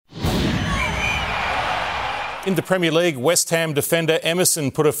In the Premier League, West Ham defender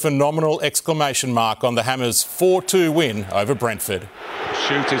Emerson put a phenomenal exclamation mark on the Hammers' 4-2 win over Brentford.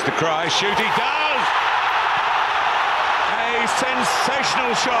 Shoot is the cry. Shoot he does! A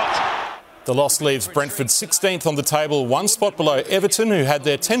sensational shot. The loss leaves Brentford 16th on the table, one spot below Everton, who had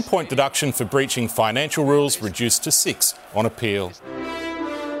their 10-point deduction for breaching financial rules reduced to 6 on appeal.